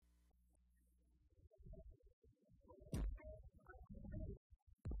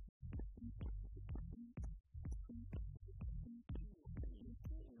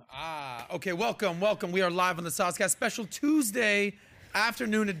Okay, welcome. We are live on the SOSCAST special Tuesday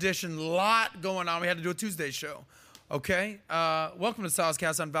afternoon edition. Lot going on. We had to do a Tuesday show. Okay, welcome to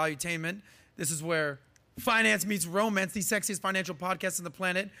SOSCAST on Valuetainment. This is where finance meets romance, the sexiest financial podcast on the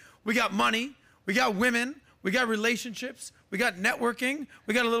planet. We got money, we got women, we got relationships, we got networking,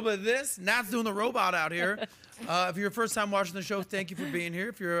 we got a little bit of this. Nat's doing the robot out here. If you're your first time watching the show, thank you for being here.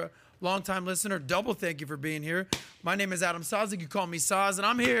 If you're a long-time listener, double thank you for being here. My name is Adam Soz. You call me Soz, and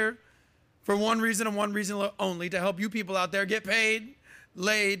I'm here for one reason and one reason only, to help you people out there get paid,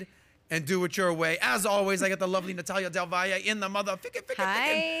 laid, and do it your way. As always, I got the lovely Natalia Del Valle in the motherfucking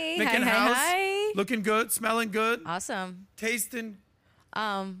house. Hi. Looking good, smelling good. Awesome. Tasting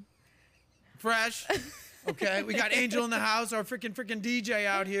fresh. Okay, we got Angel in the house, our freaking DJ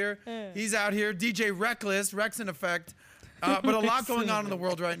out here. He's out here, DJ Reckless, Rex in effect. But a lot going on in the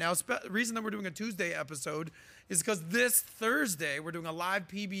world right now. The reason that we're doing a Tuesday episode is because this Thursday we're doing a live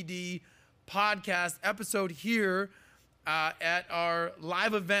PBD podcast episode here at our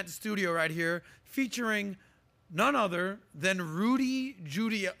live event studio right here, featuring none other than Rudy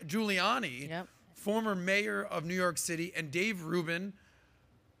Giuliani, former mayor of New York City, and Dave Rubin,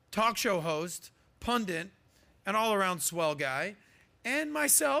 talk show host, pundit, and all-around swell guy, and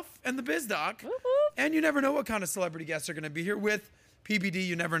myself and the Biz Doc. And you never know what kind of celebrity guests are going to be here with PBD.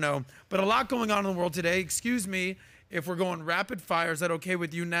 You never know. But a lot going on in the world today. Excuse me if we're going rapid fire. Is that okay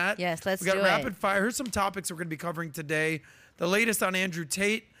with you, Nat? Yes, let's do it. We got rapid fire. Here's some topics we're going to be covering today. The latest on Andrew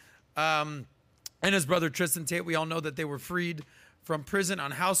Tate and his brother Tristan Tate. We all know that they were freed from prison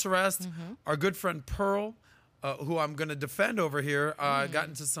on house arrest. Our good friend Pearl, who I'm going to defend over here, got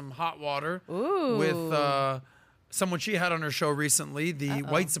into some hot water with someone she had on her show recently, the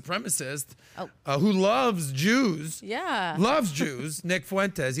white supremacist who loves Jews. Loves Jews. Nick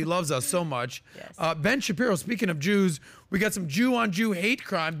Fuentes. He loves us so much. Yes. Ben Shapiro, speaking of Jews, we got some Jew-on-Jew hate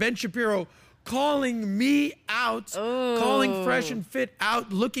crime. Ben Shapiro calling me out, calling Fresh and Fit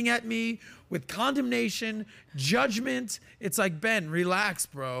out, looking at me with condemnation, judgment. It's like, Ben, relax,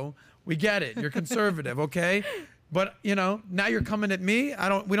 bro. We get it. You're conservative, okay? But, you know, now you're coming at me.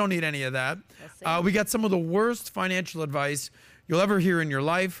 We don't need any of that. We got some of the worst financial advice you'll ever hear in your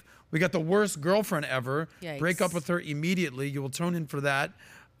life. We got the worst girlfriend ever. Yikes. Break up with her immediately. You will tune in for that.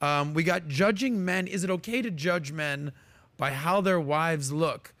 We got judging men. Is it okay to judge men by how their wives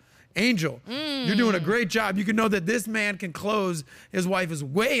look? Angel, you're doing a great job. You can know that this man can close. His wife is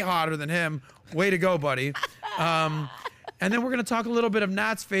way hotter than him. Way to go, buddy. And then we're going to talk a little bit of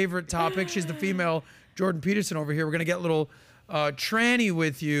Nat's favorite topic. She's the female Jordan Peterson over here. We're going to get a little tranny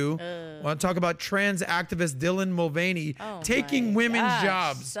with you. I want to talk about trans activist Dylan Mulvaney taking women's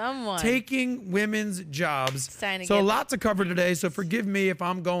jobs. Taking women's jobs. So a lot to cover today. So forgive me if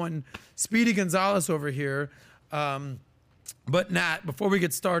I'm going Speedy Gonzalez over here. But Nat, before we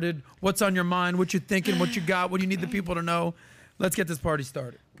get started, what's on your mind? What you thinking? What you got? What do you need the people to know? Let's get this party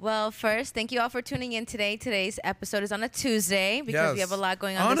started. Well, first, thank you all for tuning in today. Today's episode is on a Tuesday because we have a lot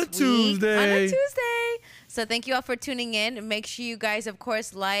going on this week. On a Tuesday. So thank you all for tuning in. Make sure you guys, of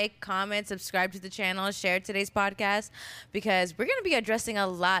course, like, comment, subscribe to the channel, share today's podcast, because we're going to be addressing a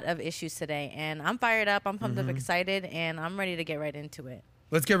lot of issues today. And I'm fired up. I'm pumped up, excited, and I'm ready to get right into it.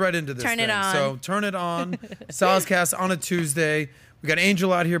 Let's get right into this Turn thing. it on. So turn it on. SOSCAST on a Tuesday. We got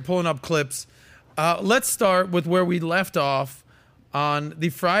Angel out here pulling up clips. Let's start with where we left off on the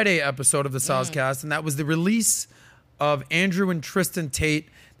Friday episode of the SOSCAST, and that was the release of Andrew and Tristan Tate.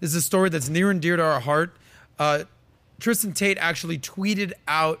 This is a story that's near and dear to our heart. Tristan Tate actually tweeted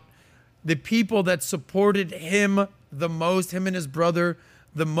out the people that supported him the most, him and his brother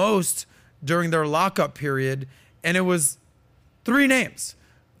the most during their lockup period, and it was 3 names.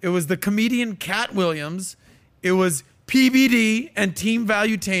 It was the comedian Cat Williams, it was PBD and Team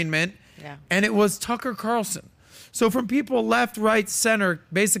Valuetainment, and it was Tucker Carlson. So from people left, right, center,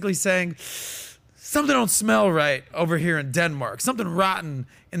 basically saying, something don't smell right over here in Denmark. Something rotten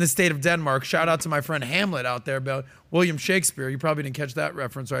in the state of Denmark. Shout out to my friend Hamlet out there about William Shakespeare. You probably didn't catch that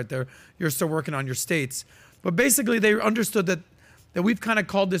reference right there. You're still working on your states. But basically they understood that we've kind of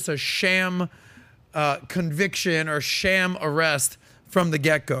called this a sham conviction or sham arrest from the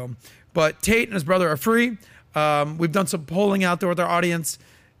get-go. But Tate and his brother are free. We've done some polling out there with our audience.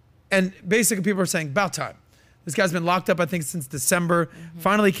 And basically people are saying, about time. This guy's been locked up, I think, since December.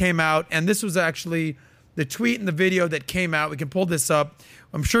 Finally came out. And this was actually the tweet and the video that came out. We can pull this up.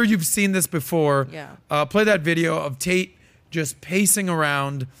 I'm sure you've seen this before. Play that video of Tate just pacing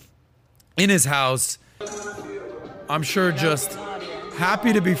around in his house. I'm sure just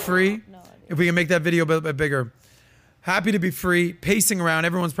happy to be free. If we can make that video a bit bigger. Happy to be free, pacing around.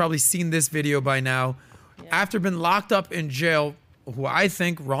 Everyone's probably seen this video by now. After being locked up in jail, who I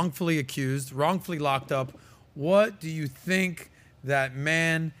think wrongfully accused, wrongfully locked up. What do you think that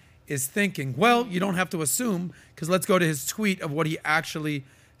man is thinking? Well, you don't have to assume, because let's go to his tweet of what he actually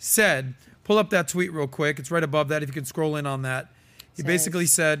said. Pull up that tweet real quick. It's right above that if you can scroll in on that. He basically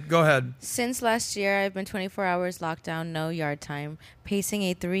said, go ahead. Since last year, I've been 24 hours locked down, no yard time, pacing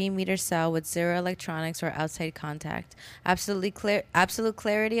a 3-meter cell with zero electronics or outside contact. Absolute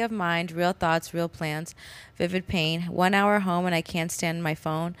clarity of mind, real thoughts, real plans, vivid pain. 1 hour home and I can't stand my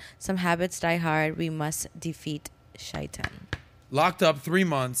phone. Some habits die hard. We must defeat Shaitan. Locked up 3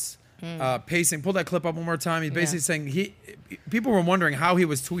 months, pacing. Pull that clip up one more time. He's basically saying people were wondering how he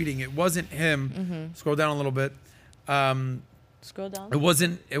was tweeting. It wasn't him. Scroll down a little bit. Scroll down. It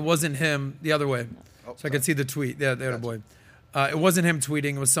wasn't him. The other way, so I could see the tweet. Yeah, there, boy. It wasn't him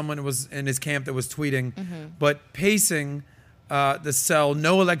tweeting. It was someone who was in his camp that was tweeting. But pacing the cell,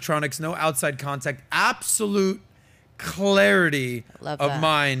 no electronics, no outside contact, absolute clarity of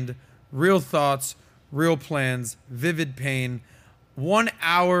mind, real thoughts, real plans, vivid pain. 1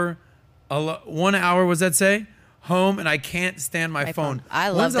 hour. 1 hour. Was that say? Home, and I can't stand my phone. I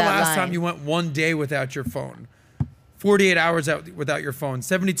love that. When's the last time you went 1 day without your phone? 48 hours out without your phone,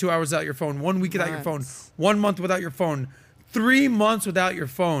 72 hours without your phone, 1 week without your phone, 1 month without your phone, 3 months without your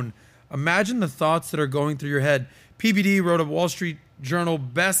phone. Imagine the thoughts that are going through your head. PBD wrote a Wall Street Journal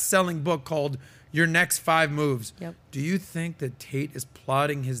best-selling book called Your Next 5 Moves. Yep. Do you think that Tate is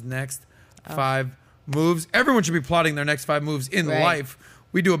plotting his next 5 moves? Everyone should be plotting their next 5 moves in life.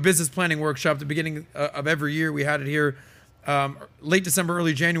 We do a business planning workshop at the beginning of every year. We had it here late December,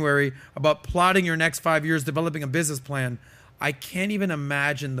 early January, about plotting your next 5 years, developing a business plan. I can't even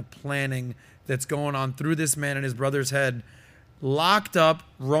imagine the planning that's going on through this man and his brother's head, locked up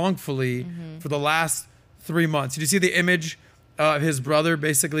wrongfully for the last 3 months. Did you see the image of his brother?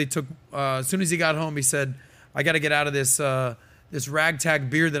 Basically took, as soon as he got home, he said, I got to get out of this this ragtag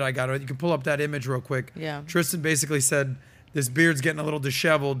beard that I got. You can pull up that image real quick. Yeah. Tristan basically said, this beard's getting a little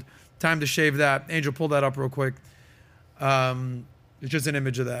disheveled. Time to shave that. Angel, pull that up real quick. It's just an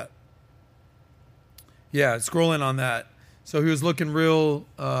image of that. Yeah, scroll in on that. So he was looking real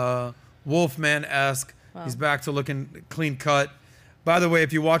Wolfman-esque. Wow. He's back to looking clean cut. By the way,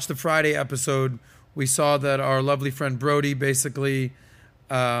 if you watch the Friday episode, we saw that our lovely friend Brody basically,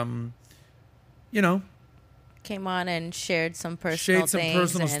 came on and shared some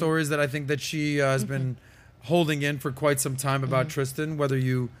personal stories that I think that she has been holding in for quite some time about Tristan, whether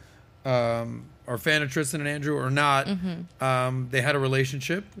you are a fan of Tristan and Andrew or not. They had a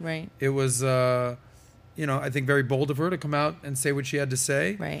relationship. Right. It was, I think very bold of her to come out and say what she had to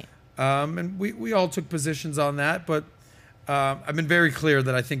say. Right. And we all took positions on that, but I've been very clear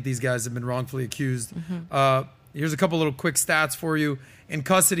that I think these guys have been wrongfully accused. Here's a couple little quick stats for you. In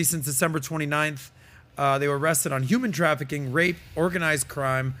custody since December 29th, they were arrested on human trafficking, rape, organized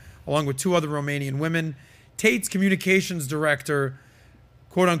crime, along with 2 other Romanian women. Tate's communications director,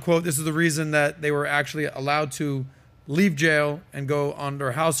 quote unquote, this is the reason that they were actually allowed to leave jail and go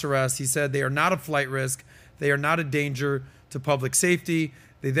under house arrest. He said they are not a flight risk. They are not a danger to public safety.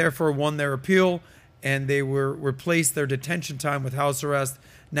 They therefore won their appeal, and they were replaced their detention time with house arrest.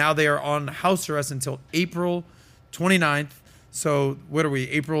 Now they are on house arrest until April 29th. So what are we,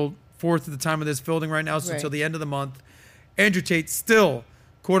 April 4th at the time of this filming right now, so until the end of the month. Andrew Tate still,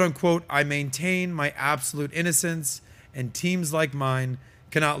 quote unquote, I maintain my absolute innocence, and teams like mine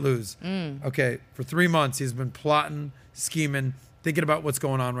cannot lose. Okay, for 3 months he's been plotting, scheming, thinking about what's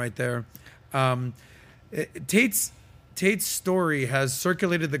going on right there. Tate's story has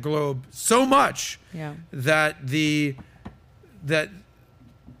circulated the globe so much that the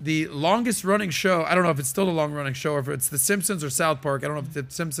longest running show, I don't know if it's still the long running show or if it's The Simpsons or South Park. I don't know if it's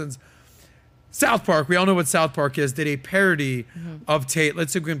The Simpsons. South Park, we all know what South Park is, did a parody of Tate.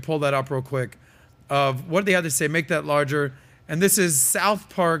 Let's see if we can pull that up real quick. Of what they had to say, make that larger. And this is South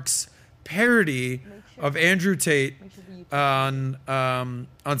Park's parody of Andrew Tate on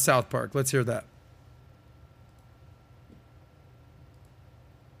South Park. Let's hear that.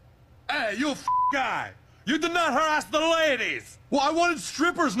 Hey, you guy. You did not harass the ladies. Well, I wanted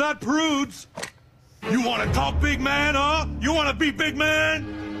strippers, not prudes. You want to talk big man, huh? You want to be big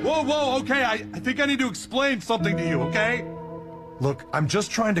man? Whoa, okay, I think I need to explain something to you, okay? Look, I'm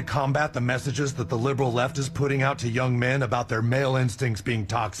just trying to combat the messages that the liberal left is putting out to young men about their male instincts being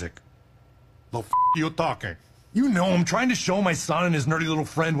toxic. The f*** you talking? You know, I'm trying to show my son and his nerdy little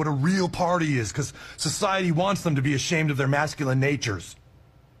friend what a real party is, because society wants them to be ashamed of their masculine natures.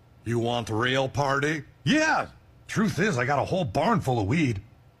 You want a real party? Yeah. Truth is, I got a whole barn full of weed.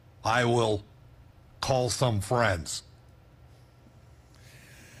 I will call some friends.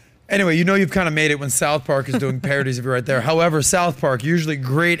 Anyway, you know you've kind of made it when South Park is doing parodies of you right there. However, South Park, usually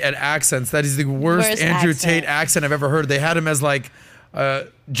great at accents. That is the worst Andrew Tate accent I've ever heard. They had him as like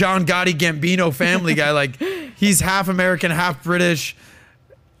John Gotti Gambino Family Guy. Like he's half American, half British,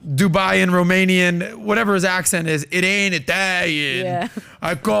 Dubaian, Romanian, whatever his accent is. It ain't Italian. Yeah.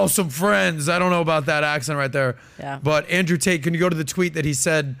 I call some friends. I don't know about that accent right there. Yeah. But Andrew Tate, can you go to the tweet that he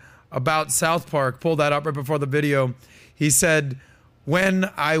said about South Park? Pull that up right before the video. He said,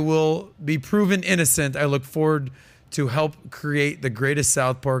 "When I will be proven innocent, I look forward to help create the greatest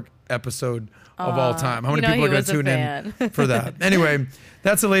South Park episode of all time." How many people are going to tune in for that? Anyway,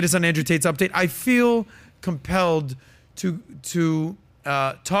 that's the latest on Andrew Tate's update. I feel compelled to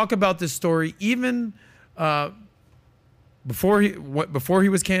talk about this story even before he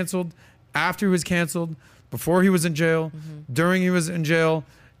was canceled, after he was canceled, before he was in jail, during he was in jail,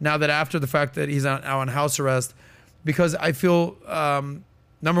 now that after the fact that he's now on house arrest, because I feel,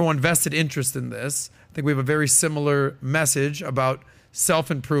 number one, vested interest in this. I think we have a very similar message about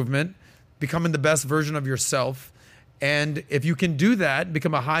self-improvement, becoming the best version of yourself. And if you can do that,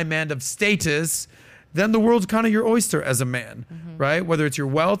 become a high man of status, then the world's kind of your oyster as a man, right? Whether it's your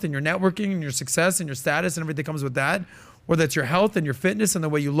wealth and your networking and your success and your status and everything comes with that, whether it's your health and your fitness and the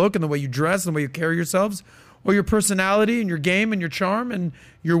way you look and the way you dress and the way you carry yourselves, or your personality and your game and your charm and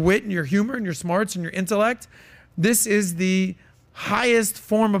your wit and your humor and your smarts and your intellect. This is the highest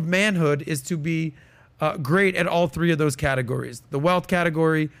form of manhood, is to be great at all three of those categories: the wealth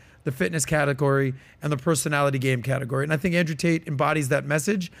category, the fitness category, and the personality game category. And I think Andrew Tate embodies that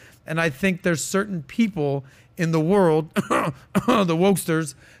message. And I think there's certain people in the world, the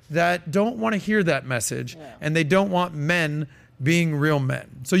wokesters, that don't want to hear that message. Yeah. And they don't want men being real men.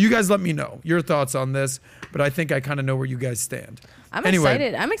 So you guys let me know your thoughts on this, but I think I kind of know where you guys stand.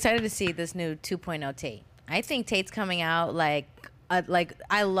 Excited. I'm excited to see this new 2.0 Tate. I think Tate's coming out like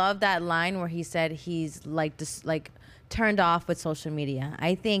I love that line where he said he's like turned off with social media.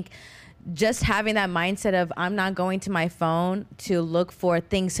 I think just having that mindset of I'm not going to my phone to look for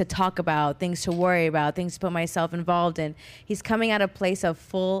things to talk about, things to worry about, things to put myself involved in. He's coming at a place of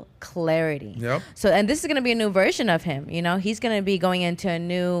full clarity. Yep. So, and this is going to be a new version of him. You know, he's going to be going into a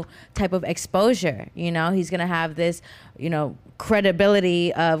new type of exposure. You know, he's going to have this,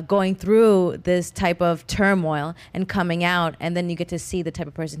 credibility of going through this type of turmoil and coming out, and then you get to see the type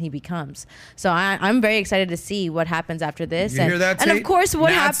of person he becomes. So I'm very excited to see what happens after this. You hear that, Tate? And of course, what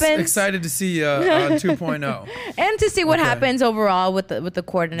Nat's happens. Excited to see on 2.0, and to see what happens overall with the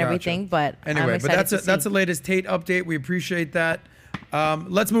court and everything. But anyway, that's the latest Tate update. We appreciate that.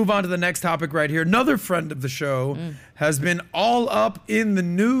 Let's move on to the next topic right here. Another friend of the show has been all up in the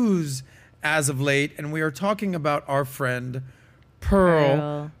news as of late, and we are talking about our friend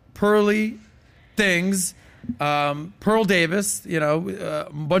Pearly Things, Pearl Davis, a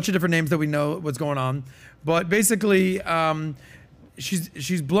bunch of different names that we know what's going on. But basically,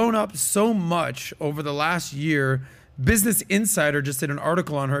 she's blown up so much over the last year. Business Insider just did an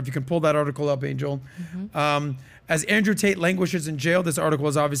article on her. If you can pull that article up, Angel. As Andrew Tate languishes in jail, this article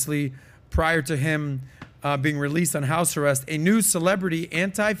is obviously prior to him being released on house arrest. A new celebrity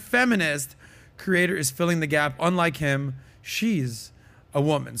anti-feminist creator is filling the gap. Unlike him, she's a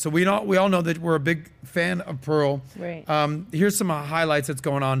woman. So we all know that we're a big fan of Pearl. Right. Here's some highlights that's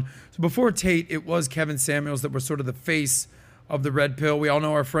going on. So before Tate, it was Kevin Samuels that was sort of the face of the red pill. We all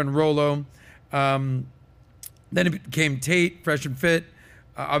know our friend Rolo. Then it became Tate, Fresh and Fit,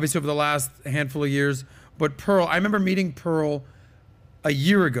 obviously over the last handful of years. But Pearl, I remember meeting Pearl a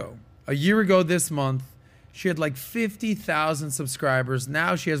year ago. A year ago this month, she had like 50,000 subscribers.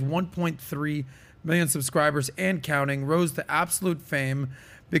 Now she has 1.3 million subscribers and counting, rose to absolute fame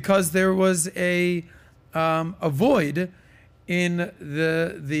because there was a void in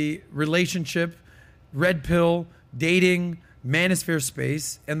the relationship, red pill, dating, manosphere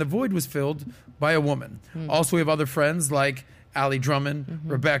space, and the void was filled by a woman. Also, we have other friends like Ali Drummond,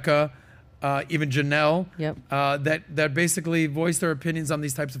 Rebecca, even Janelle, that basically voice their opinions on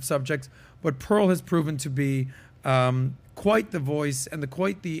these types of subjects. But Pearl has proven to be quite the voice and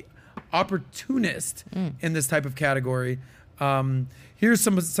quite the opportunist in this type of category. Here's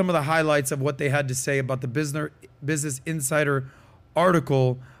some of the highlights of what they had to say about the Business Insider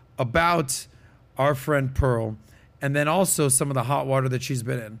article about our friend Pearl, and then also some of the hot water that she's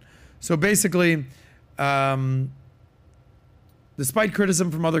been in. So basically, despite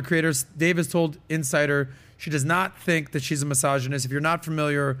criticism from other creators, Davis told Insider she does not think that she's a misogynist. If you're not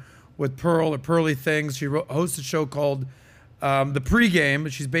familiar with Pearl or Pearly Things, she hosts a show called The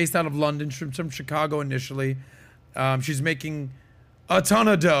Pregame. She's based out of London. She's from Chicago initially. She's making a ton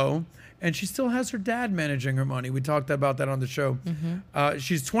of dough. and she still has her dad managing her money. We talked about that on the show.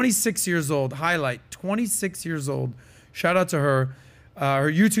 She's 26 years old. Highlight, 26 years old. Shout out to her.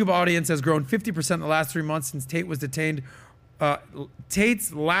 Her YouTube audience has grown 50% in the last 3 months since Tate was detained.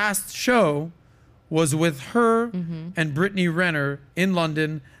 Tate's last show was with her and Brittany Renner in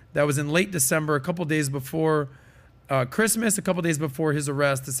London. That was in late December, a couple days before Christmas, a couple days before his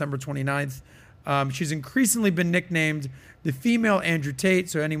arrest, December 29th. She's increasingly been nicknamed the female Andrew Tate,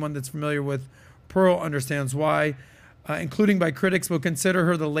 so anyone that's familiar with Pearl understands why, including by critics will consider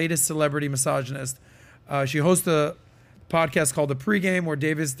her the latest celebrity misogynist. She hosts a podcast called The Pregame, where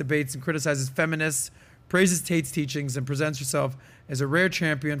Davis debates and criticizes feminists, praises Tate's teachings, and presents herself as a rare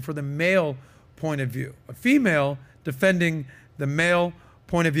champion for the male point of view. A female defending the male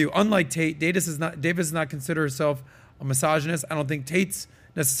point of view. Unlike Tate, Davis does not consider herself a misogynist. I don't think Tate's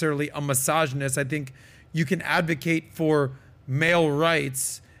necessarily a misogynist. I think you can advocate for male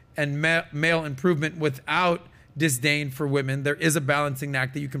rights and male improvement without disdain for women. There is a balancing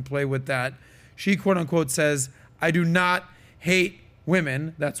act that you can play with that. She, quote unquote, says, I do not hate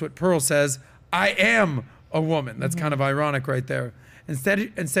women. That's what Pearl says. I am a woman. That's kind of ironic right there.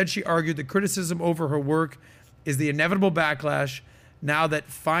 Instead, she argued the criticism over her work is the inevitable backlash now that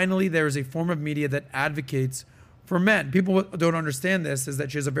finally there is a form of media that advocates for men. People don't understand this, is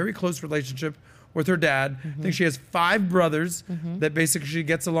that she has a very close relationship with her dad. I think she has 5 brothers that basically she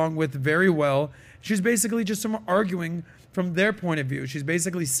gets along with very well. She's basically just arguing from their point of view. She's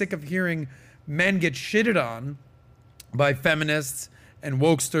basically sick of hearing men get shitted on by feminists and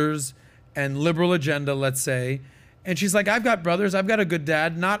wokesters and liberal agenda, let's say. And she's like, I've got brothers. I've got a good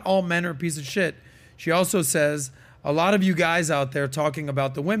dad. Not all men are a piece of shit. She also says, a lot of you guys out there talking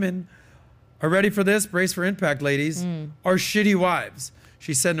about the women are ready for this. Brace for impact, ladies. Are shitty wives.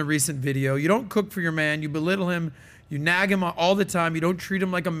 She said in a recent video, you don't cook for your man. You belittle him. You nag him all the time. You don't treat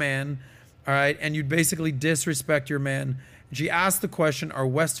him like a man. All right. And you basically disrespect your man. And she asked the question, are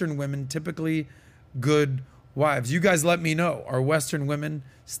Western women typically good wives? You guys let me know. Are Western women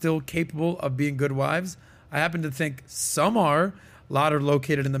still capable of being good wives? I happen to think some are. A lot are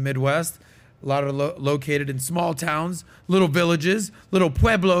located in the Midwest. A lot are located in small towns, little villages, little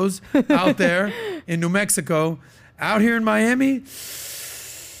pueblos out there in New Mexico. Out here in Miami,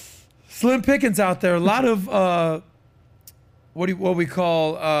 slim pickings out there. A lot of what we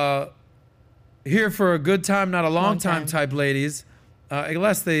call here for a good time, not a long time type ladies.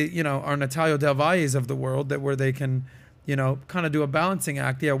 Unless they, are Natalia Del Valles of the world, that where they can, kind of do a balancing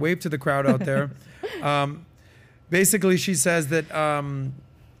act. Yeah, wave to the crowd out there. Basically, she says that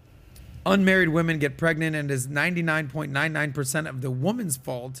unmarried women get pregnant, and it is 99.99% of the woman's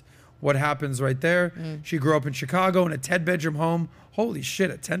fault what happens right there. She grew up in Chicago in a 10-bedroom home. Holy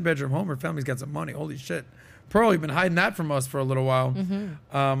shit, a 10-bedroom home. Her family's got some money. Holy shit. Pearl, you've been hiding that from us for a little while.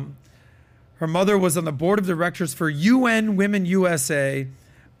 Her mother was on the board of directors for UN Women USA,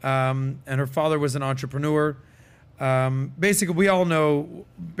 and her father was an entrepreneur. Basically, we all know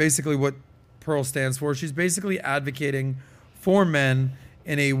basically what Pearl stands for. She's basically advocating for men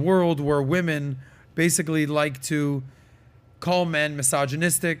in a world where women basically like to call men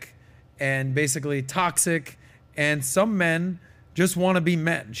misogynistic and basically toxic, and some men just want to be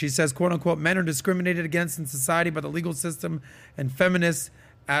men. She says, quote unquote, men are discriminated against in society by the legal system and feminists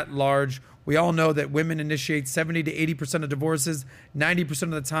at large. We all know that women initiate 70 to 80% of divorces. 90%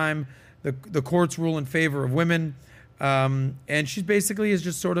 of the time, the courts rule in favor of women. And she basically is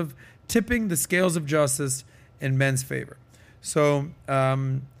just sort of tipping the scales of justice in men's favor. So,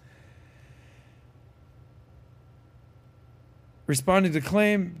 responding to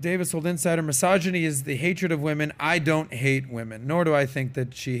claim, Davis told Insider, misogyny is the hatred of women. I don't hate women, nor do I think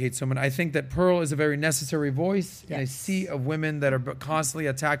that she hates women. I think that Pearl is a very necessary voice in a sea of women that are constantly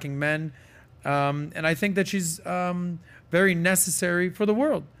attacking men. And I think that she's very necessary for the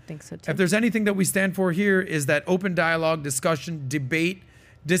world. I think so too. If there's anything that we stand for here is that open dialogue, discussion, debate,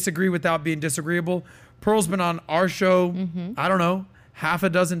 disagree without being disagreeable. Pearl's been on our show, I don't know, half a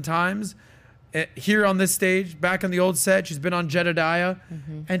dozen times. Here on this stage, back on the old set, she's been on Jedediah,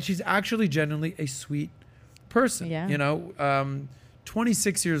 and she's actually genuinely a sweet person. Yeah.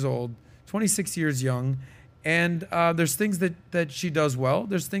 26 years old, 26 years young, and there's things that she does well.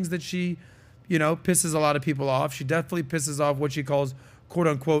 There's things that she, pisses a lot of people off. She definitely pisses off what she calls, quote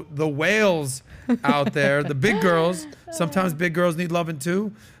unquote, the whales out there, the big girls. Sometimes big girls need loving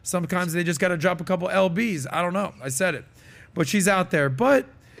too. Sometimes they just got to drop a couple LBs. I don't know. I said it. But she's out there. But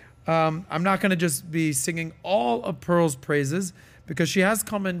I'm not going to just be singing all of Pearl's praises because she has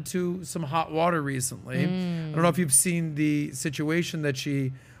come into some hot water recently. I don't know if you've seen the situation that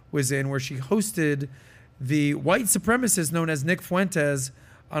she was in where she hosted the white supremacist known as Nick Fuentes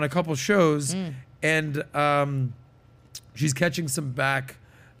on a couple shows, and she's catching some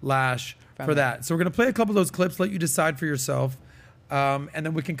backlash for that. So we're going to play a couple of those clips, let you decide for yourself, and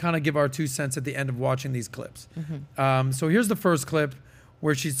then we can kind of give our 2 cents at the end of watching these clips. So here's the first clip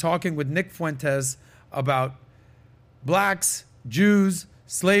where she's talking with Nick Fuentes about blacks, Jews,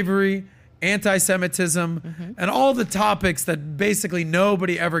 slavery, anti-Semitism, and all the topics that basically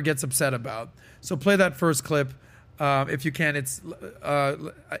nobody ever gets upset about. So play that first clip if you can. It's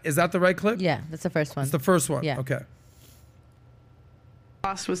is that the right clip? Yeah, that's the first one. It's the first one. Yeah. Okay.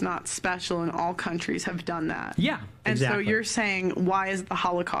 Holocaust was not special, and all countries have done that. Yeah, and exactly. so you're saying, why is the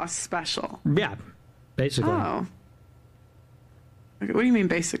Holocaust special? Yeah, basically. Oh. Okay, what do you mean,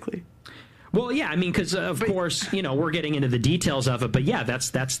 basically? Well, yeah, I mean, because of course, you know, we're getting into the details of it, but yeah,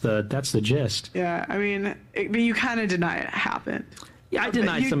 that's the gist. Yeah, I mean, you kind of deny it happened. Yeah, I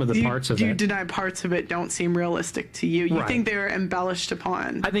deny some of the parts of it. You deny parts of it don't seem realistic to you. You Right. think they're embellished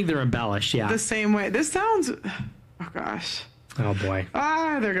upon. I think they're embellished, yeah. The same way. This sounds. Oh gosh. Oh boy.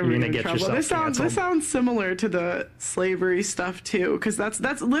 They're gonna be in trouble. This sounds similar to the slavery stuff too, because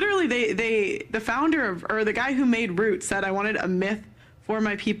that's literally the founder of, or the guy who made Roots said, I wanted a myth for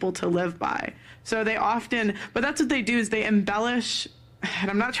my people to live by. So they often, but that's what they do, is they embellish.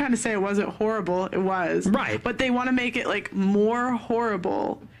 And I'm not trying to say it wasn't horrible, it was. Right. But they want to make it like more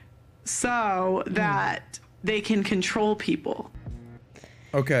horrible so that they can control people.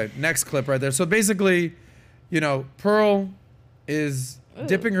 Okay, next clip right there. So basically, you know, Pearl is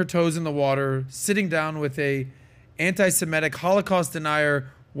dipping her toes in the water, sitting down with a anti-Semitic, Holocaust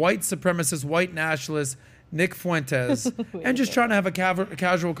denier, white supremacist, white nationalist, Nick Fuentes, and just trying to have a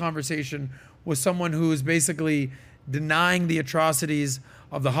casual conversation with someone who is basically denying the atrocities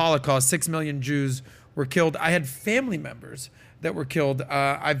of the Holocaust. 6 million Jews were killed. I had family members that were killed.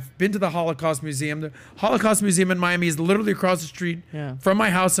 I've been to the Holocaust Museum. The Holocaust Museum in Miami is literally across the street from my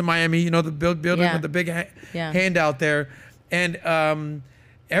house in Miami. You know, the building with the big hand out there. And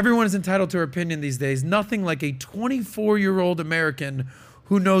everyone is entitled to their opinion these days. Nothing like a 24-year-old American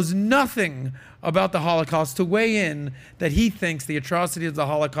who knows nothing about the Holocaust to weigh in that he thinks the atrocities of the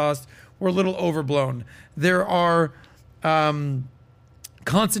Holocaust were a little overblown. There are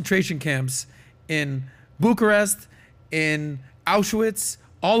concentration camps in Bucharest, in Auschwitz,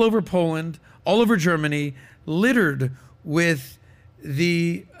 all over Poland, all over Germany, littered with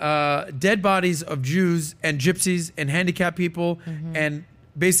the dead bodies of Jews and gypsies and handicapped people and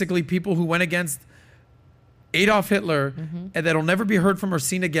basically people who went against Adolf Hitler and that'll never be heard from or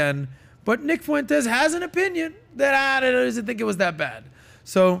seen again. But Nick Fuentes has an opinion that I doesn't think it was that bad.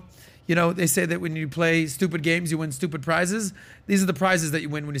 So, you know, they say that when you play stupid games, you win stupid prizes. These are the prizes that you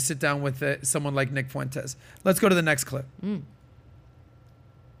win when you sit down with someone like Nick Fuentes. Let's go to the next clip.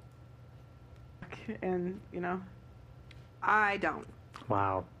 And, you know, I don't.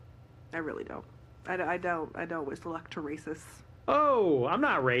 Wow. I really don't. I don't wish luck to racists. Oh, I'm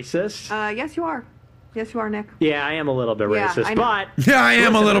not racist. Yes, you are. Yes, you are, Nick. Yeah, I am a little bit racist, I know. but Yeah, I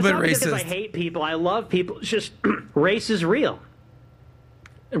am a little bit it's not racist. because I hate people. I love people. It's just race is real.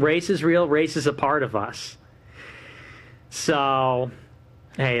 Race is real. Race is a part of us. So,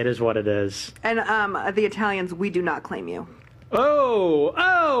 hey, it is what it is. And the Italians, we do not claim you.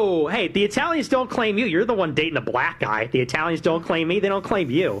 Oh, hey, the Italians don't claim you. You're the one dating a black guy. The Italians don't claim me. They don't claim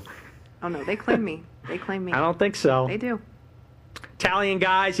you. Oh, no, they claim me. They claim me. I don't think so. They do. Italian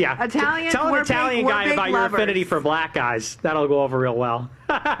guys, yeah. Italians, Tell an we're Italian big, guy we're big about your lovers. affinity for black guys. That'll go over real well.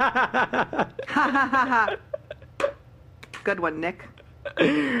 Good one, Nick.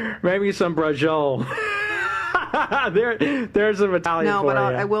 Maybe some brajol. There's some Italian No, for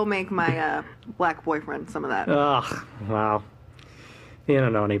but you. I will make my black boyfriend some of that. Ugh, wow. You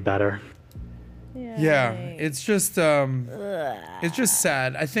don't know any better. Yeah, it's just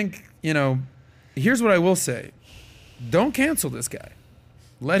sad. I think, you know, here's what I will say. Don't cancel this guy.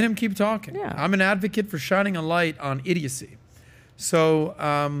 Let him keep talking. Yeah. I'm an advocate for shining a light on idiocy. So,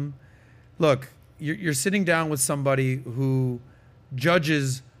 look, you're sitting down with somebody who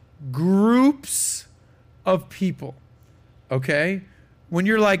judges groups of people, okay? When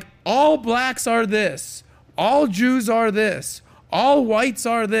you're like, all blacks are this, all Jews are this, all whites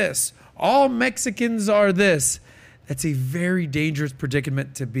are this, all Mexicans are this, that's a very dangerous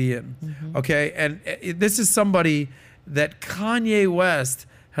predicament to be in, okay? And this is somebody that Kanye West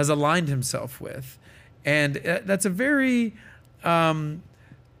has aligned himself with. And that's a very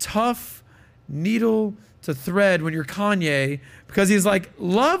tough needle to thread when you're Kanye, because he's like,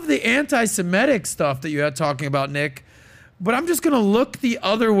 love the anti-Semitic stuff that you had talking about, Nick, but I'm just going to look the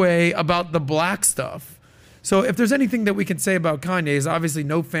other way about the black stuff. So if there's anything that we can say about Kanye, is obviously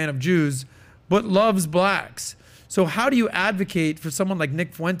no fan of Jews, but loves blacks. So how do you advocate for someone like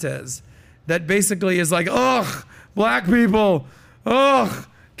Nick Fuentes that basically is like, ugh, black people, ugh,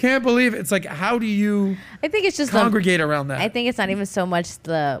 can't believe it. It's like, how do you I think it's just congregate around that? I think it's not even so much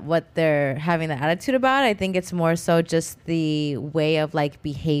what they're having the attitude about. I think it's more so just the way of like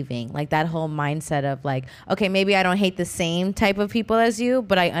behaving, like that whole mindset of like, okay, maybe I don't hate the same type of people as you,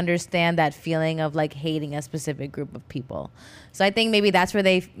 but I understand that feeling of like hating a specific group of people. So I think maybe that's where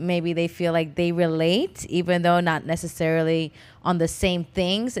they feel like they relate, even though not necessarily on the same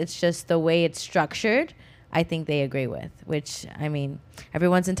things. It's just the way it's structured. I think they agree with, which, I mean,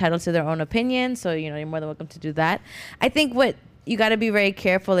 everyone's entitled to their own opinion. So, you know, you're more than welcome to do that. I think what you got to be very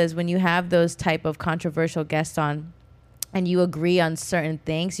careful is when you have those type of controversial guests on and you agree on certain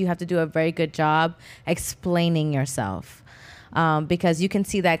things, you have to do a very good job explaining yourself. Because you can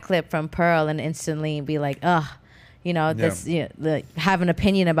see that clip from Pearl and instantly be like, ugh, you know, this, you know, have an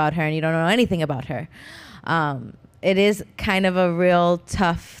opinion about her and you don't know anything about her. It is kind of a real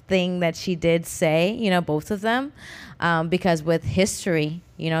tough thing that she did say, you know, both of them, because with history,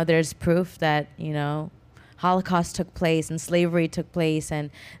 you know, there's proof that, you know, Holocaust took place and slavery took place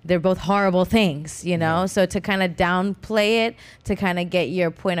and they're both horrible things, you know. So to kind of downplay it, to kind of get your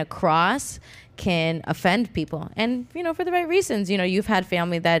point across can offend people. And, you know, for the right reasons. You know, you've had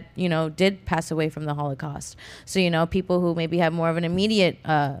family that, you know, did pass away from the Holocaust. So, you know, people who maybe have more of an immediate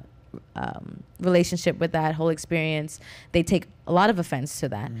relationship with that whole experience, they take a lot of offense to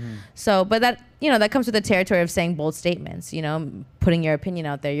that. So, but that, you know, that comes with the territory of saying bold statements, you know, putting your opinion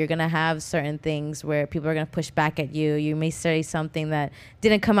out there. You're going to have certain things where people are going to push back at you. You may say something that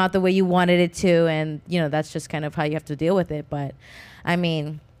didn't come out the way you wanted it to. And, you know, that's just kind of how you have to deal with it. But I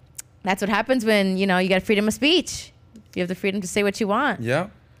mean, that's what happens when, you know, you got freedom of speech. You have the freedom to say what you want. Yeah.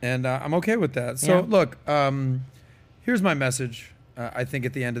 And I'm okay with that. So look, here's my message. I think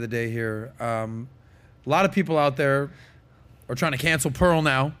at the end of the day here, a lot of people out there are trying to cancel Pearl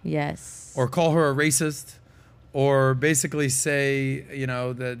now. Yes. Or call her a racist, or basically say, you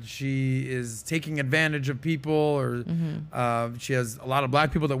know, that she is taking advantage of people, or she has a lot of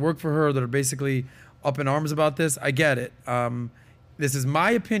black people that work for her that are basically up in arms about this. I get it. This is my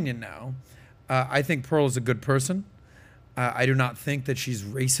opinion now. I think Pearl is a good person. I do not think that she's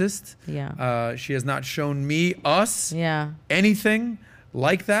racist. Yeah. She has not shown us anything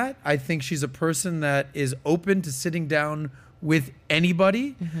like that. I think she's a person that is open to sitting down with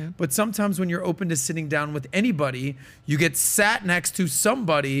anybody. But sometimes when you're open to sitting down with anybody, you get sat next to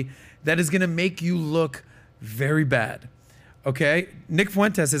somebody that is going to make you look very bad. Okay? Nick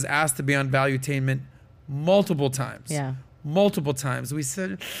Fuentes is asked to be on Valuetainment multiple times. Yeah. Multiple times. We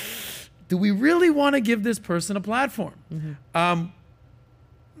said, do we really want to give this person a platform?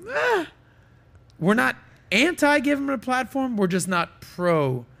 We're not anti-giving him a platform. We're just not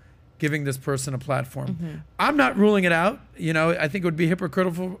pro giving this person a platform. I'm not ruling it out. You know, I think it would be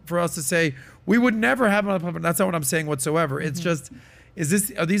hypocritical for us to say we would never have him on a platform. That's not what I'm saying whatsoever. It's just,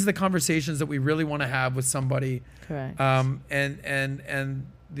 are these the conversations that we really want to have with somebody? Correct. And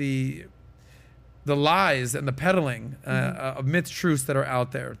the lies and the peddling of myth-truths that are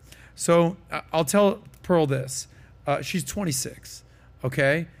out there. So I'll tell Pearl this. She's 26,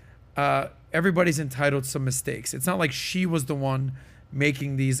 okay? Everybody's entitled to some mistakes. It's not like she was the one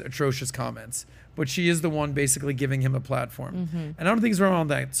making these atrocious comments, but she is the one basically giving him a platform. And I don't think there's wrong with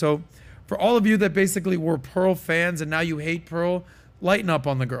that. So for all of you that basically were Pearl fans and now you hate Pearl, lighten up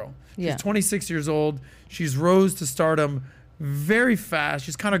on the girl. She's 26 years old. She's rose to stardom very fast.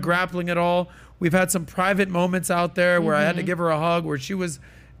 She's kind of grappling it all. We've had some private moments out there where I had to give her a hug, where she was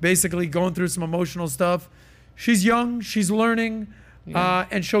basically going through some emotional stuff. She's young, she's learning,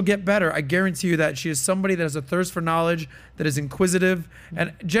 and she'll get better. I guarantee you that. She is somebody that has a thirst for knowledge, that is inquisitive,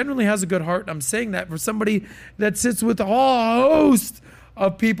 and generally has a good heart. I'm saying that for somebody that sits with a whole host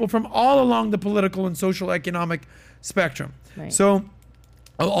of people from all along the political and social economic spectrum. Right. So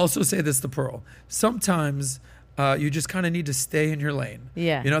I'll also say this to Pearl. Sometimes you just kind of need to stay in your lane.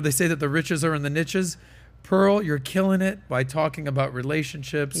 Yeah. You know, they say that the riches are in the niches. Pearl, you're killing it by talking about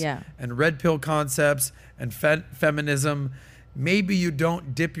relationships and red pill concepts and feminism. Maybe you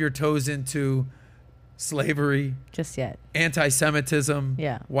don't dip your toes into slavery. Just yet. Anti-Semitism.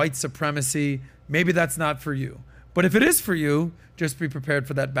 White supremacy. Maybe that's not for you. But if it is for you, just be prepared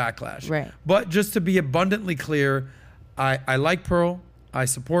for that backlash. Right. But just to be abundantly clear, I like Pearl. I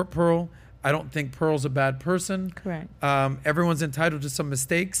support Pearl. I don't think Pearl's a bad person. Correct. Everyone's entitled to some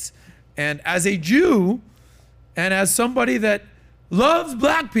mistakes. And as a Jew, and as somebody that loves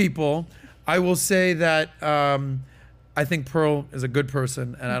black people, I will say that I think Pearl is a good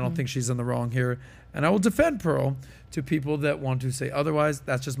person, and I don't think she's in the wrong here. And I will defend Pearl to people that want to say otherwise.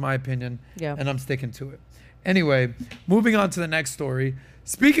 That's just my opinion, and I'm sticking to it. Anyway, moving on to the next story.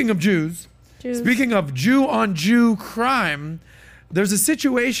 Speaking of Jews, speaking of Jew-on-Jew crime, there's a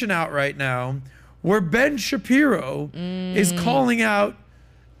situation out right now where Ben Shapiro is calling out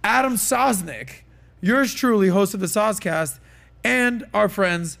Adam Sosnick, yours truly, host of the SOSCAST, and our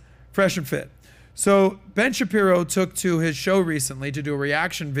friends Fresh and Fit. So Ben Shapiro took to his show recently to do a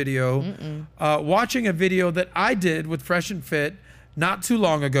reaction video, watching a video that I did with Fresh and Fit not too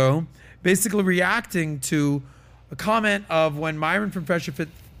long ago, basically reacting to a comment of when Myron from Fresh and Fit,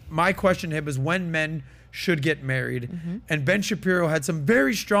 my question to him is when men should get married. And Ben Shapiro had some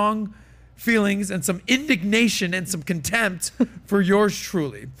very strong feelings and some indignation and some contempt for yours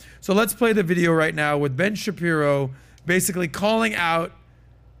truly. So let's play the video right now with Ben Shapiro basically calling out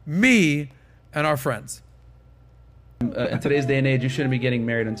me and our friends. In today's day and age, you shouldn't be getting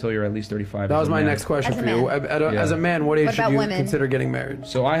married until you're at least 35. That was my next question for you. As a man, what age should you consider getting married?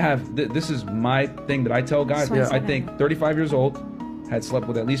 So I have, this is my thing that I tell guys. I think 35 years old, had slept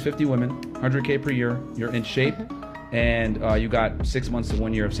with at least 50 women, 100K per year, you're in shape, and you got 6 months to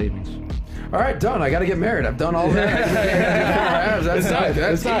 1 year of savings. All right, done. I got to get married. I've done all that.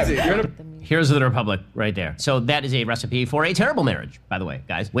 That's easy. Here's the Republic right there. So that is a recipe for a terrible marriage, by the way,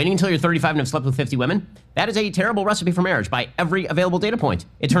 guys. Waiting until you're 35 and have slept with 50 women, that is a terrible recipe for marriage by every available data point.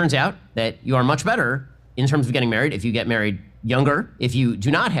 It turns out that you are much better in terms of getting married if you get married younger, if you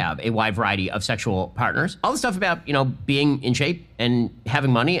do not have a wide variety of sexual partners. All the stuff about, being in shape and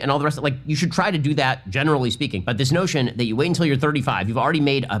having money and all the rest of you should try to do that generally speaking. But this notion that you wait until you're 35, you've already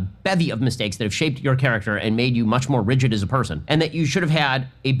made a bevy of mistakes that have shaped your character and made you much more rigid as a person, and that you should have had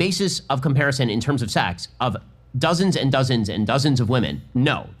a basis of comparison in terms of sex of dozens and dozens and dozens of women.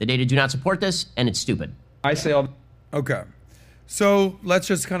 No, the data do not support this, and it's stupid. I say all. Okay. So let's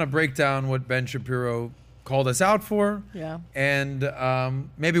just kind of break down what Ben Shapiro called us out for, and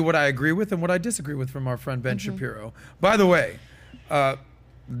maybe what I agree with and what I disagree with from our friend Ben Shapiro. By the way,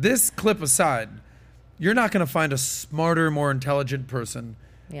 this clip aside, you're not going to find a smarter, more intelligent person,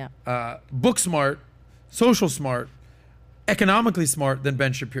 book smart, social smart, economically smart than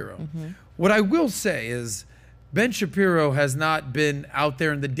Ben Shapiro. What I will say is Ben Shapiro has not been out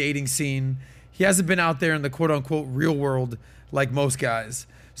there in the dating scene. He hasn't been out there in the quote-unquote real world like most guys.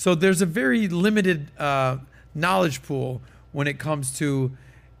 So there's a very limited knowledge pool when it comes to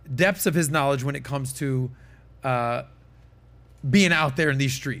depths of his knowledge when it comes to being out there in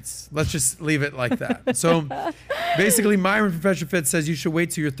these streets. Let's just leave it like that. So basically, Myron from Fresh and Fit says you should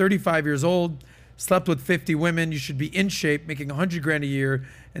wait till you're 35 years old, slept with 50 women, you should be in shape, making 100 grand a year,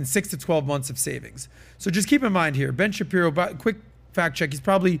 and 6 to 12 months of savings. So just keep in mind here, Ben Shapiro, quick fact check, he's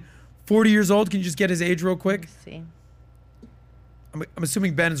probably 40 years old. Can you just get his age real quick? Let's see. I'm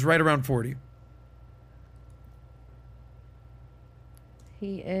assuming Ben is right around 40.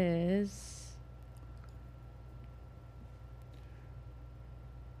 He is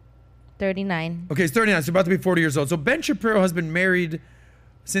 39. Okay, he's 39, so about to be 40 years old. So Ben Shapiro has been married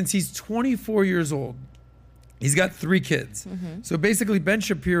since he's 24 years old. He's got 3 kids. So basically, Ben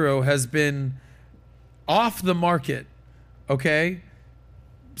Shapiro has been off the market, okay,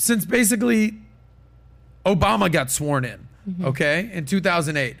 since basically Obama got sworn in. Okay, in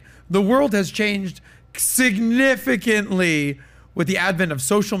 2008. The world has changed significantly with the advent of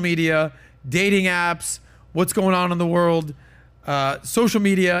social media, dating apps, what's going on in the world, social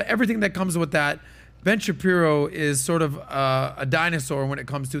media, everything that comes with that. Ben Shapiro is sort of a dinosaur when it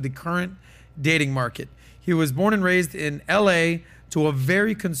comes to the current dating market. He was born and raised in LA to a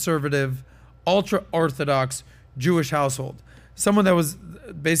very conservative, ultra-Orthodox Jewish household. Someone that was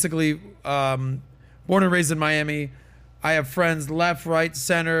basically born and raised in Miami. I have friends left, right,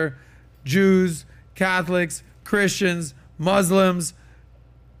 center, Jews, Catholics, Christians, Muslims,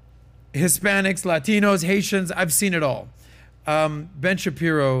 Hispanics, Latinos, Haitians. I've seen it all. Ben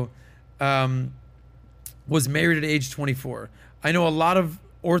Shapiro was married at age 24. I know a lot of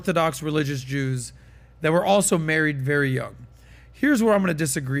Orthodox religious Jews that were also married very young. Here's where I'm going to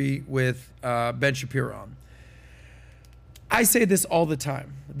disagree with Ben Shapiro on. I say this all the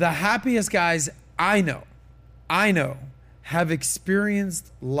time. The happiest guys I know, have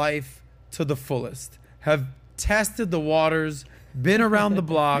experienced life to the fullest, have tested the waters, been around the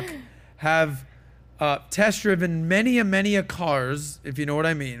block, have test driven many a cars, if you know what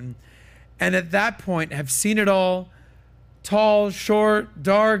I mean, and at that point have seen it all, tall, short,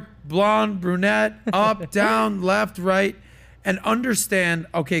 dark, blonde, brunette, up, down, left, right, and understand,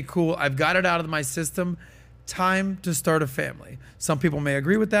 okay, cool, I've got it out of my system, time to start a family. Some people may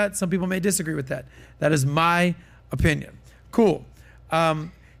agree with that, some people may disagree with that. That is my opinion. Cool.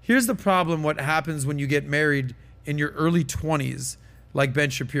 Here's the problem, what happens when you get married in your early 20s, like Ben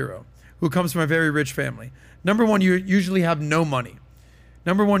Shapiro. who comes from a very rich family. Number one, you usually have no money.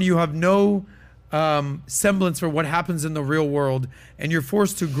 Number one, you have no semblance for what happens in the real world, and you're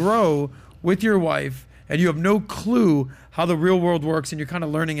forced to grow with your wife, and you have no clue how the real world works, and you're kind of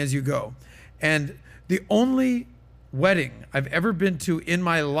learning as you go. And the only wedding I've ever been to in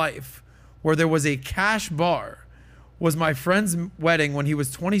my life where there was a cash bar was my friend's wedding when he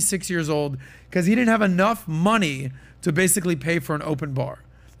was 26 years old, because he didn't have enough money to basically pay for an open bar.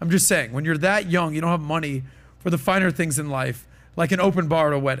 I'm just saying, when you're that young, you don't have money for the finer things in life, like an open bar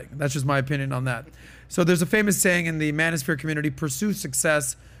at a wedding. That's just my opinion on that. So there's a famous saying in the manosphere community: pursue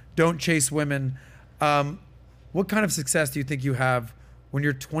success, don't chase women. What kind of success do you think you have when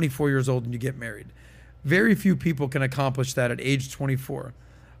you're 24 years old and you get married? Very few people can accomplish that at age 24.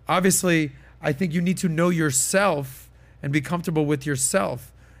 Obviously, I think you need to know yourself and be comfortable with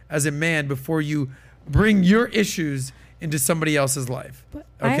yourself as a man before you bring your issues into somebody else's life.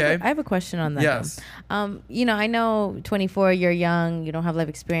 Okay? I have a question on that. Yes. I know 24, you're young, you don't have life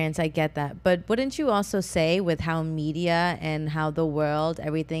experience, I get that. But wouldn't you also say, with how media and how the world,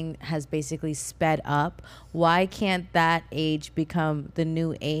 everything has basically sped up, why can't that age become the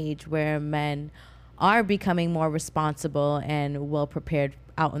new age where men are becoming more responsible and well prepared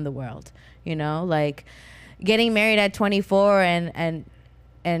out in the world? Like getting married at 24 and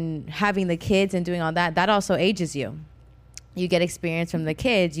having the kids and doing all that also ages you. You get experience from the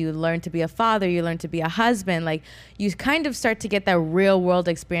kids. You learn to be a father. You learn to be a husband. Like, you kind of start to get that real world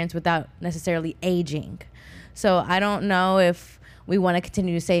experience without necessarily aging. So I don't know if we want to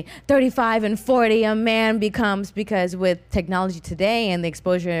continue to say 35 and 40 a man becomes, because with technology today and the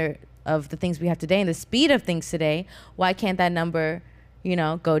exposure of the things we have today and the speed of things today, why can't that number,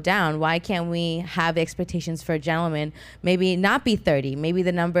 go down? Why can't we have expectations for a gentleman maybe not be 30? Maybe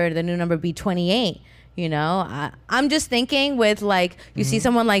the new number be 28. I'm just thinking with, like, you see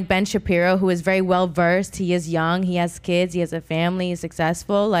someone like Ben Shapiro, who is very well versed. He is young. He has kids. He has a family. He's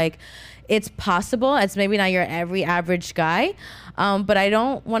successful. Like, it's possible. It's maybe not your every average guy. But I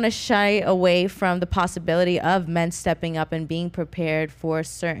don't want to shy away from the possibility of men stepping up and being prepared for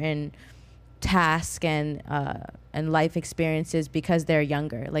certain tasks and life experiences because they're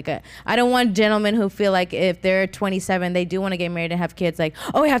younger. Like, I don't want gentlemen who feel like if they're 27, they do want to get married and have kids, like,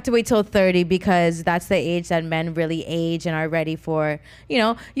 oh, we have to wait till 30 because that's the age that men really age and are ready for.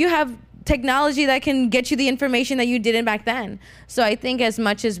 You have technology that can get you the information that you didn't back then. So I think as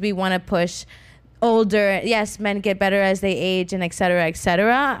much as we want to push older, yes, men get better as they age and et cetera,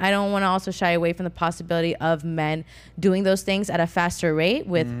 I don't want to also shy away from the possibility of men doing those things at a faster rate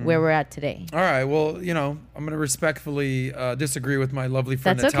with where we're at today. All right. Well, I'm going to respectfully disagree with my lovely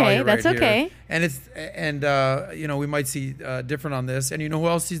friend Natalia That's okay. And we might see different on this. And you know who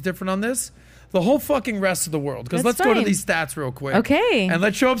else sees different on this? The whole fucking rest of the world. Because let's go to these stats real quick. Okay. And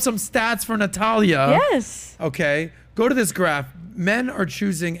let's show up some stats for Natalia. Yes. Okay. Go to this graph. Men are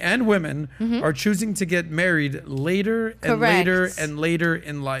choosing, and women are choosing to get married later and later and later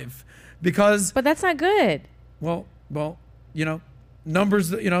in life. But that's not good. Well,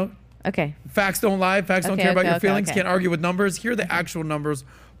 numbers, Okay. Facts don't lie. Facts don't care about your feelings. Can't argue with numbers. Here are the actual numbers.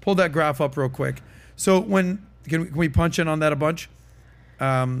 Pull that graph up real quick. So can we punch in on that a bunch?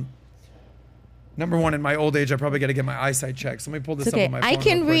 Number one, in my old age, I probably got to get my eyesight checked. So let me pull this up on my phone. I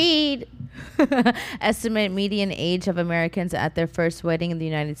can read. Estimate median age of Americans at their first wedding in the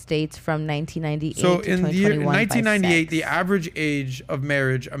United States from 1998 to 2021. In 1998, the average age of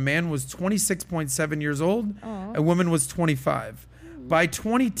marriage, a man was 26.7 years old. A woman was 25. By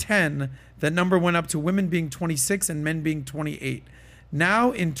 2010, that number went up to women being 26 and men being 28.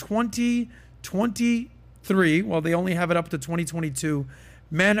 Now in 2023, well, they only have it up to 2022,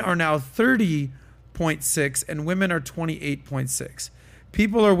 men are now 30.6 and women are 28.6.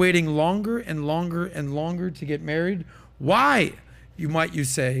 People are waiting longer and longer and longer to get married. Why, you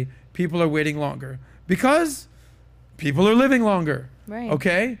say, people are waiting longer? Because people are living longer. Right.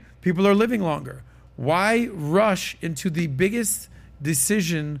 Okay? People are living longer. Why rush into the biggest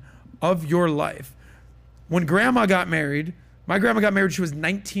decision of your life? When grandma got married, my grandma got married, she was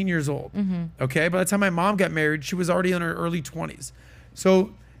 19 years old. Okay? By the time my mom got married, she was already in her early 20s.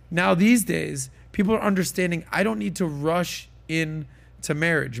 So now these days, people are understanding I don't need to rush into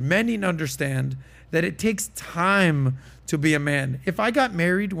marriage. Men need to understand that it takes time to be a man. If I got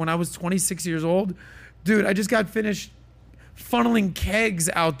married when I was 26 years old, dude, I just got finished funneling kegs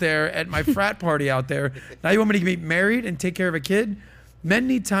out there at my frat party out there. Now you want me to get married and take care of a kid? Men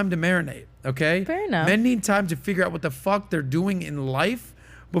need time to marinate, okay? Fair enough. Men need time to figure out what the fuck they're doing in life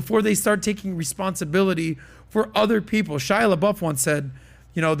before they start taking responsibility for other people. Shia LaBeouf once said,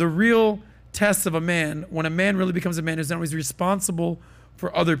 the real test of a man, when a man really becomes a man, is not always responsible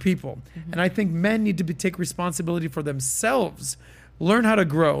for other people. And I think men need to take responsibility for themselves. Learn how to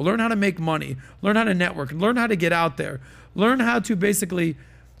grow, learn how to make money, learn how to network, learn how to get out there, learn how to basically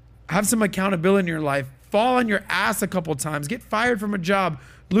have some accountability in your life, fall on your ass a couple times, get fired from a job,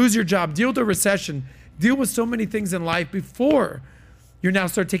 lose your job, deal with a recession, deal with so many things in life before you now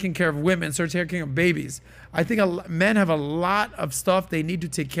start taking care of women, start taking care of babies. I think men have a lot of stuff they need to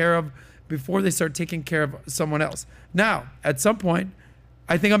take care of before they start taking care of someone else. Now, at some point,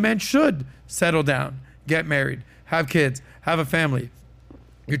 I think a man should settle down, get married, have kids, have a family.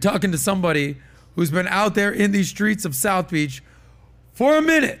 You're talking to somebody who's been out there in these streets of South Beach for a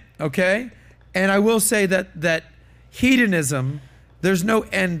minute, okay? And I will say that hedonism, there's no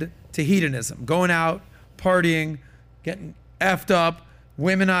end to hedonism. Going out, partying, getting effed up,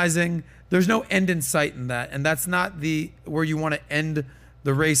 womenizing, there's no end in sight in that. And that's not where you want to end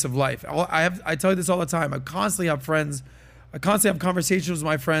the race of life. I tell you this all the time. I constantly have conversations with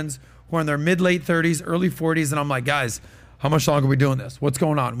my friends who are in their mid-late 30s, early 40s, and I'm like, guys, how much longer are we doing this? What's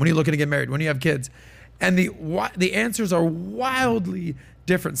going on? When are you looking to get married? When do you have kids? And the answers are wildly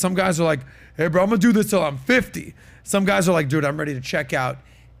different. Some guys are like, hey, bro, I'm going to do this till I'm 50. Some guys are like, dude, I'm ready to check out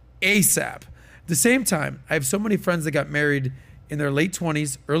ASAP. At the same time, I have so many friends that got married in their late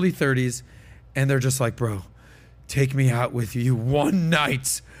 20s, early 30s, and they're just like, bro, take me out with you one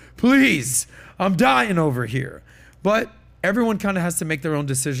night. Please, I'm dying over here. But everyone kind of has to make their own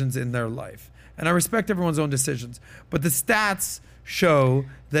decisions in their life. And I respect everyone's own decisions. But the stats show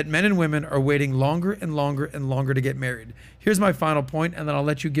that men and women are waiting longer and longer and longer to get married. Here's my final point, and then I'll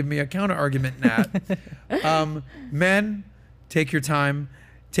let you give me a counter argument, Nat. Men, take your time.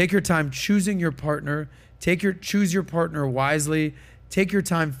 Take your time choosing your partner. Choose your partner wisely. Take your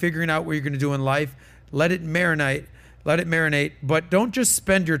time figuring out what you're going to do in life. Let it marinate. But don't just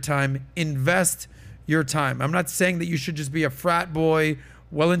spend your time. Invest your time. I'm not saying that you should just be a frat boy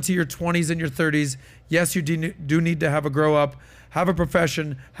well into your 20s and your 30s. Yes, you do need to have a grow up, have a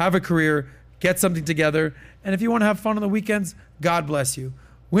profession, have a career, get something together. And if you want to have fun on the weekends, God bless you.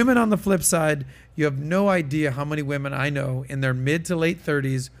 Women, on the flip side, you have no idea how many women I know in their mid to late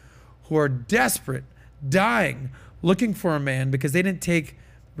 30s who are desperate, dying, looking for a man because they didn't take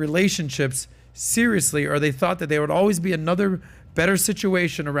relationships seriously, or they thought that there would always be another better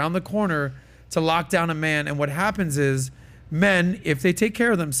situation around the corner to lock down a man. And what happens is men, if they take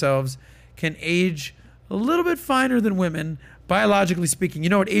care of themselves, can age a little bit finer than women, biologically speaking. You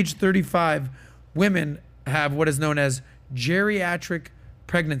know, at age 35, women have what is known as geriatric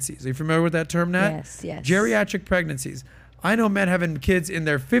pregnancies. Are you familiar with that term, Nat? Yes. Geriatric pregnancies. I know men having kids in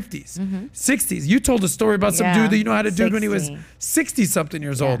their 50s, 60s. You told a story about some dude that you know how to do when he was 60-something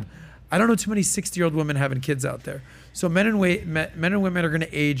years old. I don't know too many 60-year-old women having kids out there. So men and women are going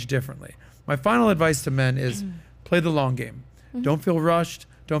to age differently. My final advice to men is play the long game. Don't feel rushed.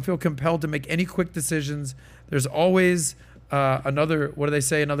 Don't feel compelled to make any quick decisions. There's always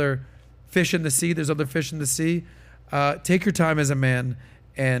another fish in the sea. There's other fish in the sea. Take your time as a man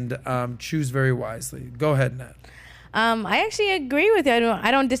and choose very wisely. Go ahead, Nat. I actually agree with you. I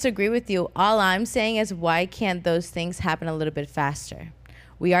don't disagree with you. All I'm saying is, why can't those things happen a little bit faster?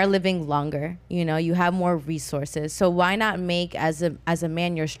 We are living longer. You know, you have more resources. So why not make as a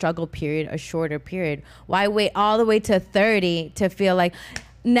man your struggle period a shorter period? Why wait all the way to 30 to feel like,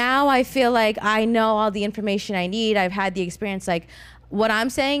 now I feel like I know all the information I need. I've had the experience. Like, what I'm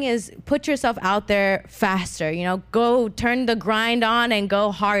saying is, put yourself out there faster, you know, go turn the grind on and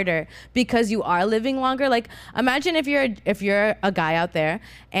go harder, because you are living longer. Like, imagine if you're a guy out there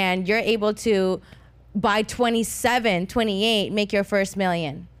and you're able to, by 27, 28, make your first $1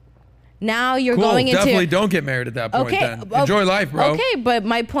 million. Now you're going into... Definitely don't get married at that point then. Enjoy life, bro. Okay, but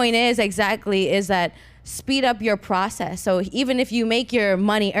my point is that speed up your process. So even if you make your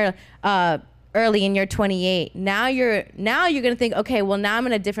money early in your 28, now you're gonna think, okay, well, now I'm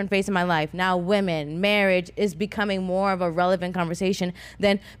in a different phase of my life. Now marriage is becoming more of a relevant conversation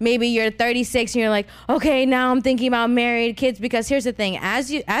than maybe you're 36 and you're like, okay, now I'm thinking about married, kids. Because here's the thing,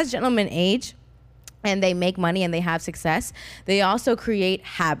 as gentlemen age and they make money and they have success, they also create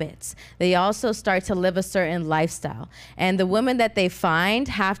habits. They also start to live a certain lifestyle. And the women that they find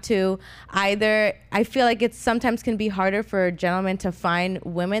have to I feel like it sometimes can be harder for gentlemen to find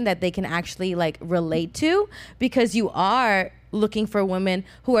women that they can actually like relate to, because you are looking for women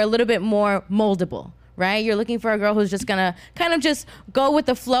who are a little bit more moldable. Right? You're looking for a girl who's just gonna kind of just go with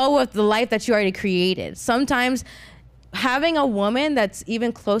the flow of the life that you already created. Sometimes having a woman that's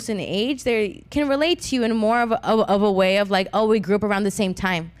even close in age, they can relate to you in more of a way of like, oh, we grew up around the same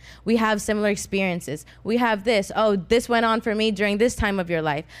time. We have similar experiences. We have this. Oh, this went on for me during this time of your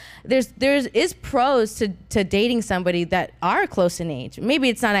life. There is pros to dating somebody that are close in age. Maybe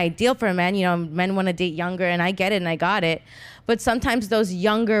it's not ideal for a man. You know, men want to date younger, and I get it and I got it. But sometimes those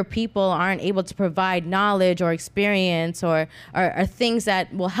younger people aren't able to provide knowledge or experience or things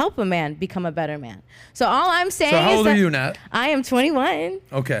that will help a man become a better man. So all I'm saying is So how old are you, Nat? I am 21.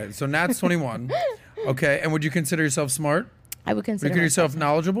 Okay, so Nat's 21. Okay, and would you consider yourself smart? I would consider Would you consider yourself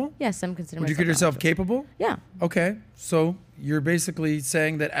knowledgeable? Yes, I'm considering Would you myself consider yourself knowledgeable. capable? Yeah. Okay, so you're basically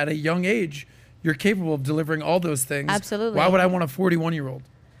saying that at a young age, you're capable of delivering all those things. Absolutely. Why would I want a 41-year-old?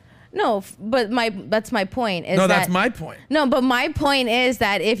 No, but that's my point. That's my point. No, but my point is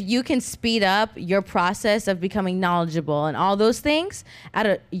that if you can speed up your process of becoming knowledgeable and all those things at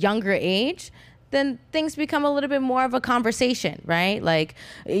a younger age, then things become a little bit more of a conversation, right? Like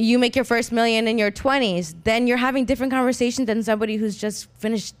you make your first million in your 20s, then you're having different conversations than somebody who's just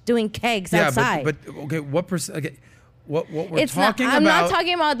finished doing kegs outside. But okay, what percent? Okay, what we're It's talking not, about? I'm not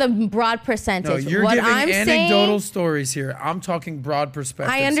talking about the broad percentage. No, you're what giving I'm anecdotal saying, stories here. I'm talking broad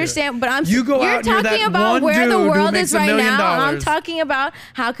perspectives. I understand, here. but you're talking that about one where the dude who world makes is right $1 million. now. I'm talking about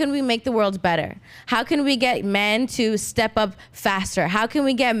how can we make the world better? How can we get men to step up faster? How can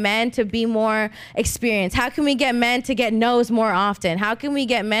we get men to be more experienced? How can we get men to get no's more often? How can we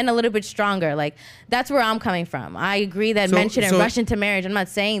get men a little bit stronger? Like that's where I'm coming from. I agree that men shouldn't rush into marriage. I'm not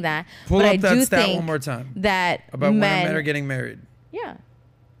saying that. Pull but up I do that stat think one more time. That about when men are getting married. Yeah.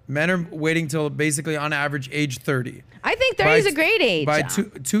 Men are waiting till basically on average age 30. I think 30 is a great age. By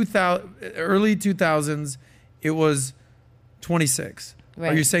early 2000s, it was 26.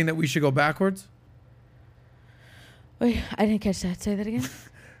 Right. Are you saying that we should go backwards? Wait, I didn't catch that. Say that again.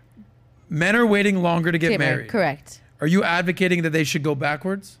 Men are waiting longer to get married. Correct. Are you advocating that they should go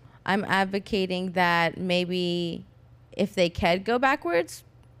backwards? I'm advocating that maybe if they can go backwards,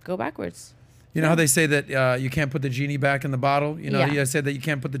 go backwards. You know how they say that you can't put the genie back in the bottle? You know, Yeah. you said that you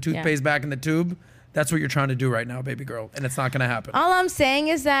can't put the toothpaste back in the tube? That's what you're trying to do right now, baby girl, and it's not going to happen. All I'm saying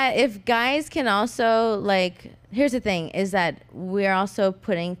is that if guys can also, like, here's the thing, is that we're also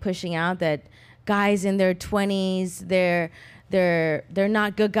pushing out that guys in their 20s, they're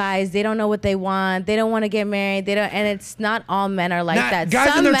not good guys. They don't know what they want. They don't want to get married. And it's not all men are like that. Guys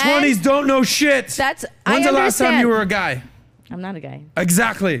Some in their men, 20s don't know shit. When's the last time you were a guy? I'm not a guy.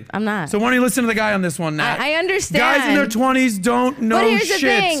 Exactly. I'm not. So why don't you listen to the guy on this one, Nat? I understand. Guys in their 20s don't know shit. But here's the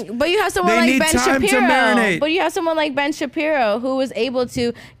thing. But you have someone like Ben Shapiro. But you have someone like Ben Shapiro who was able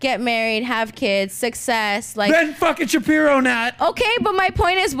to get married, have kids, success. Like Ben fucking Shapiro, Nat. Okay, but my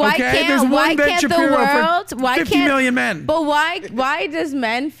point is, why can't the world? Why 50 million men. But why does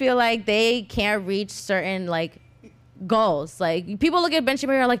men feel like they can't reach certain like goals? Like people look at Ben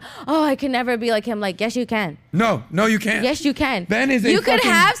Shapiro like, oh, I can never be like him. Like, yes, you can. No, you can't. Yes, you can. Ben is a you could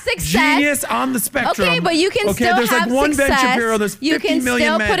have success. Genius on the spectrum. Okay, but you can still there's have like one success. Ben Shapiro, there's 50 you can million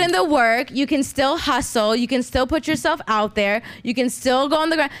still men. put in the work. You can still hustle. You can still put yourself out there. You can still go on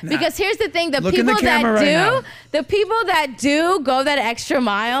the ground. Because here's the thing: the people that do go that extra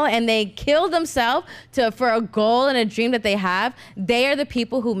mile and they kill themselves for a goal and a dream that they have, they are the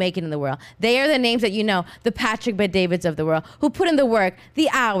people who make it in the world. They are the names that you know, the Patrick Bet-Davids of the world, who put in the work, the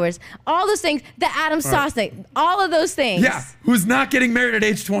hours, all those things, the Adam Sosnick, all of those things. Yeah, who's not getting married at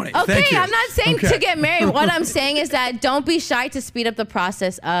age 20. Okay, Thank you. I'm not saying to get married. What I'm saying is that don't be shy to speed up the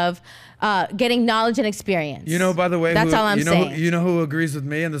process of getting knowledge and experience. You know, by the way, that's all I'm saying. You know who agrees with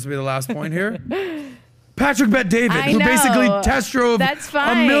me, and this will be the last point here? Patrick Bet-David, who basically test drove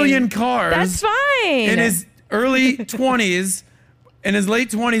a million cars. That's fine. In his early 20s. In his late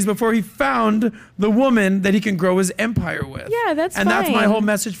 20s, before he found the woman that he can grow his empire with. Yeah, that's and fine. And that's my whole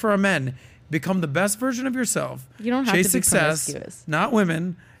message for our men. Become the best version of yourself. You don't have Chase to be success, promiscuous. Not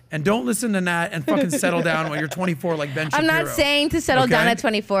women. And don't listen to Nat and fucking settle down when you're 24 like Ben Shapiro. I'm not saying to settle down at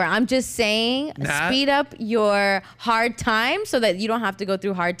 24. I'm just saying speed up your hard time so that you don't have to go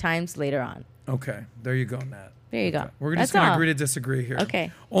through hard times later on. Okay, there you go, Nat. There you go. We're just going to agree to disagree here.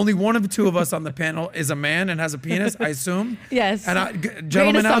 Okay. Only one of the two of us on the panel is a man and has a penis, I assume. Yes. And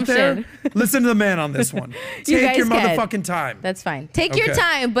gentlemen out there, listen to the man on this one. Take your motherfucking time. That's fine. Take your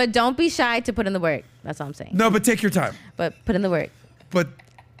time, but don't be shy to put in the work. That's all I'm saying. No, but take your time. But put in the work. But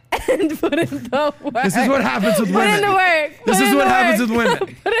and put in the work. This is what happens with women. Put in the work. This is what happens with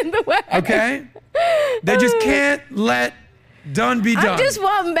women. Put in the work. Okay? They just can't let done be done. I just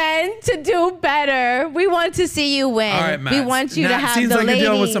want men to do better. We want to see you win. All right, Matt. We want you to have seems the like ladies.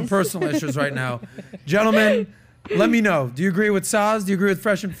 You're dealing with some personal issues right now. Gentlemen, Let me know. Do you agree with Saz? Do you agree with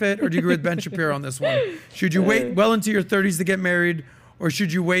Fresh and Fit? Or do you agree with Ben Shapiro on this one? Should you wait well into your 30s to get married? Or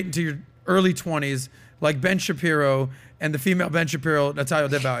should you wait until your early 20s like Ben Shapiro and the female Ben Shapiro, Natalia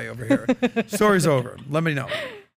Devalli over here? Story's over. Let me know.